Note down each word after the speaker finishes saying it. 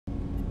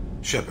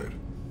Shepard.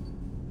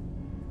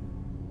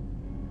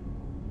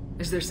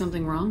 Is there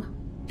something wrong?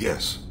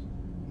 Yes.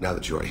 Now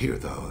that you are here,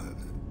 though,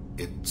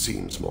 it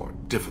seems more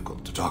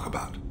difficult to talk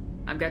about.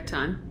 I've got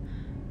time.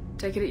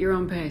 Take it at your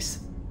own pace.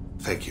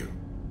 Thank you.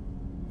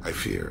 I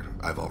fear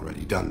I've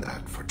already done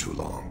that for too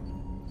long.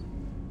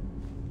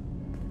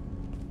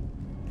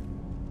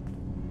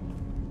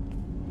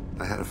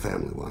 I had a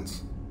family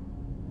once.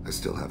 I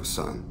still have a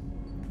son.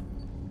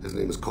 His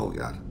name is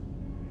Colята.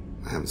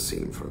 I haven't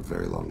seen him for a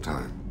very long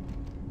time.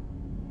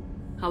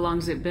 How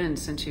long's it been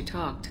since you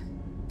talked?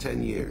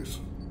 10 years.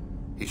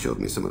 He showed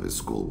me some of his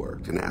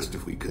schoolwork and asked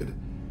if we could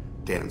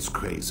dance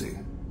crazy.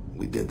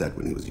 We did that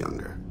when he was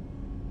younger.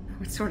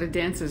 What sort of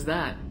dance is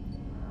that?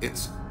 I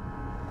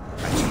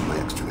checked my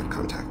extranet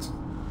contacts.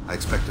 I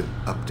expect an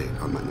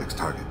update on my next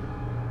target.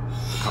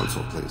 The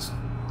console plays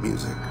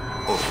music.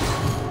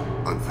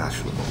 Oh,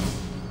 unfashionable.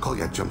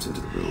 Colята jumps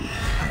into the room.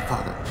 My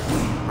father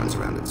runs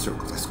around in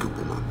circles. I scoop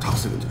him up,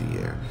 toss him into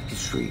the air. He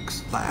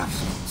shrieks, laughs,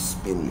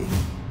 spin me.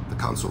 The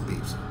console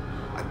beeps.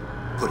 I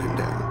put him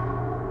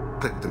down.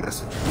 Click the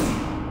message.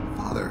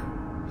 Father,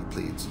 he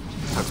pleads.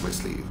 Tugs my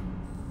sleeve.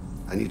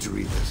 I need to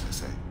read this, I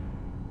say.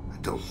 I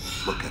don't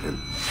look at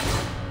him.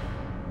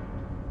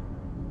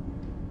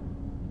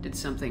 Did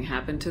something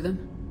happen to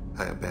them?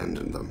 I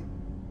abandoned them.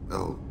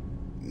 Oh,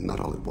 not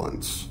all at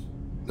once.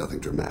 Nothing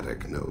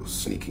dramatic, no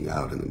sneaking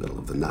out in the middle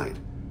of the night,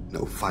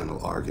 no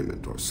final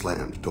argument or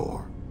slammed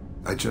door.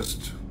 I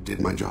just did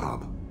my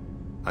job.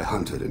 I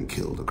hunted and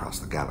killed across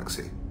the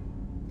galaxy.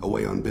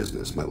 Away on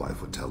business, my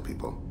wife would tell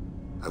people.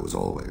 I was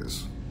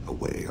always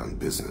away on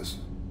business.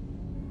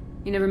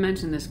 You never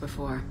mentioned this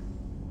before.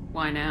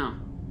 Why now?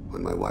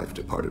 When my wife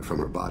departed from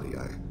her body,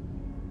 I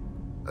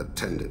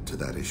attended to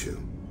that issue.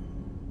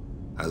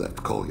 I left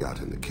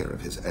Colята in the care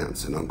of his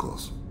aunts and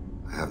uncles.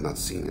 I have not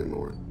seen him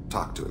or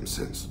talked to him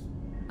since.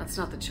 That's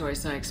not the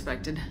choice I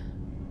expected.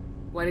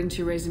 Why didn't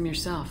you raise him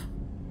yourself?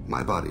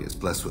 My body is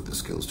blessed with the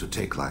skills to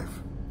take life.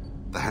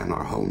 The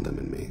Hanar honed them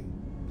in me.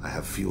 I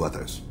have few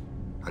others.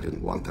 I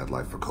didn't want that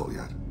life for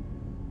Colята.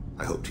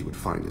 I hoped he would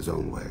find his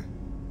own way.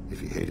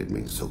 If he hated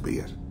me, so be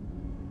it.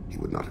 He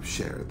would not have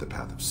shared the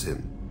path of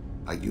sin.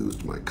 I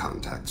used my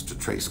contacts to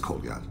trace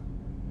Colята.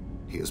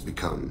 He has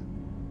become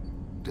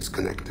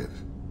disconnected.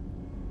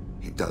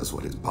 He does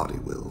what his body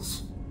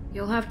wills.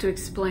 You'll have to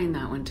explain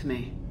that one to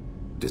me.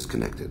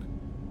 Disconnected.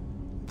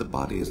 The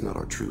body is not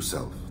our true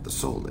self, the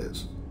soul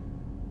is.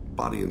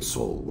 Body and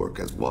soul work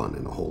as one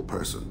in a whole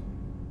person.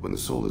 When the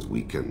soul is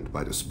weakened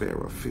by despair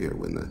or fear,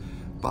 when the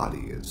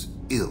body is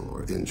ill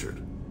or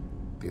injured,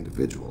 the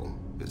individual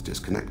is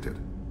disconnected,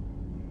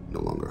 no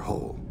longer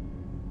whole.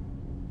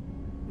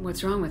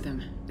 What's wrong with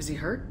him? Is he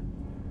hurt?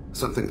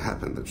 Something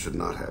happened that should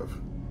not have.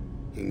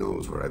 He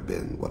knows where I've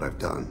been, what I've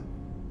done.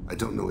 I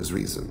don't know his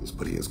reasons,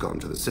 but he has gone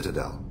to the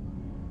Citadel.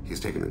 He's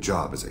taken a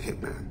job as a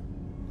hitman.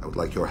 I would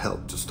like your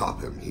help to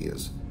stop him.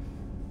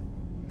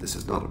 This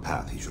is not a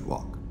path he should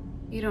walk.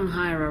 You don't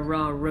hire a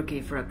raw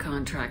rookie for a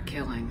contract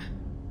killing.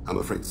 I'm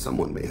afraid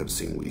someone may have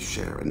seen we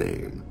share a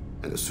name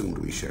and assumed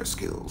we share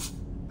skills.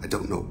 I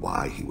don't know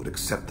why he would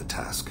accept the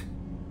task.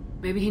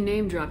 Maybe he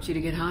name-dropped you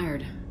to get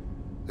hired.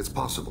 It's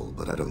possible,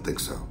 but I don't think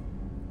so.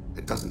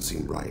 It doesn't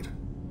seem right.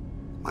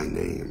 My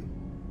name.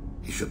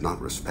 He should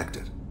not respect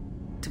it.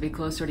 To be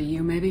closer to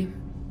you, maybe?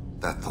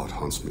 That thought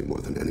haunts me more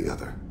than any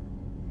other.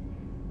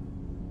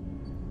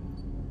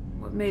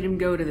 What made him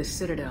go to the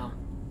Citadel?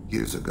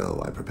 Years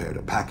ago, I prepared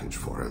a package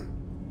for him.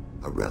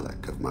 A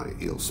relic of my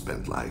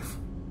ill-spent life.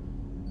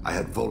 I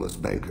had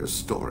Volus bankers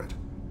store it,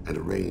 and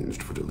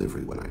arranged for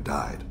delivery when I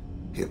died.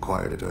 He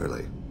acquired it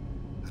early.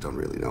 I don't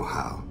really know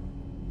how.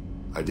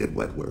 I did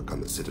wet work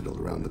on the Citadel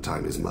around the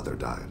time his mother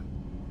died.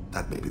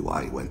 That may be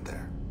why he went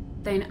there.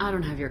 Thane, I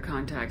don't have your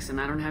contacts,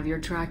 and I don't have your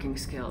tracking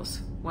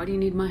skills. Why do you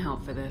need my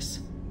help for this?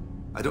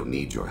 I don't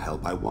need your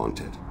help, I want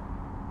it.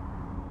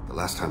 The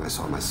last time I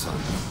saw my son,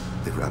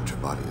 they wrapped her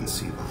body in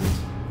sea vines,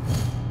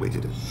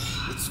 weighted it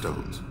with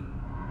stones.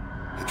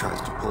 He tries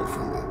to pull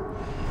from me,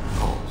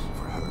 calls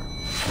for her.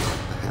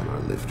 The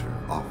Hanar lift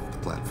her off the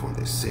platform,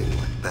 they sing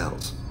like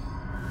bells.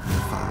 The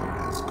fire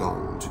has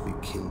gone to be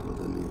kindled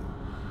anew.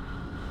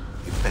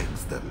 He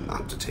begs them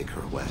not to take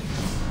her away.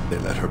 They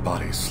let her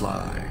body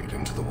slide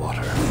into the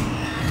water.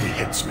 He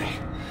hits me.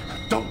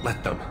 Don't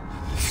let them.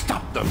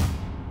 Stop them.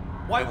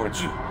 Why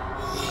weren't you?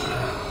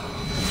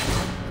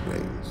 It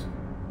rains.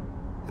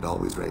 It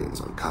always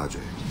rains on Kaje.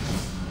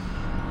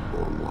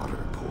 Warm water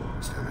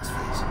pours down his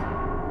face.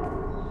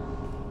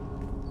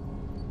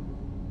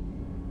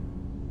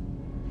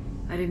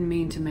 I didn't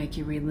mean to make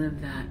you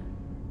relive that.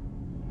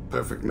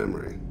 Perfect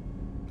memory.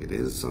 It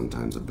is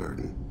sometimes a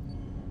burden.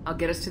 I'll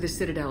get us to the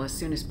Citadel as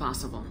soon as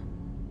possible.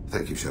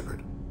 Thank you,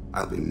 Shepard.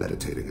 I'll be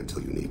meditating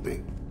until you need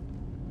me.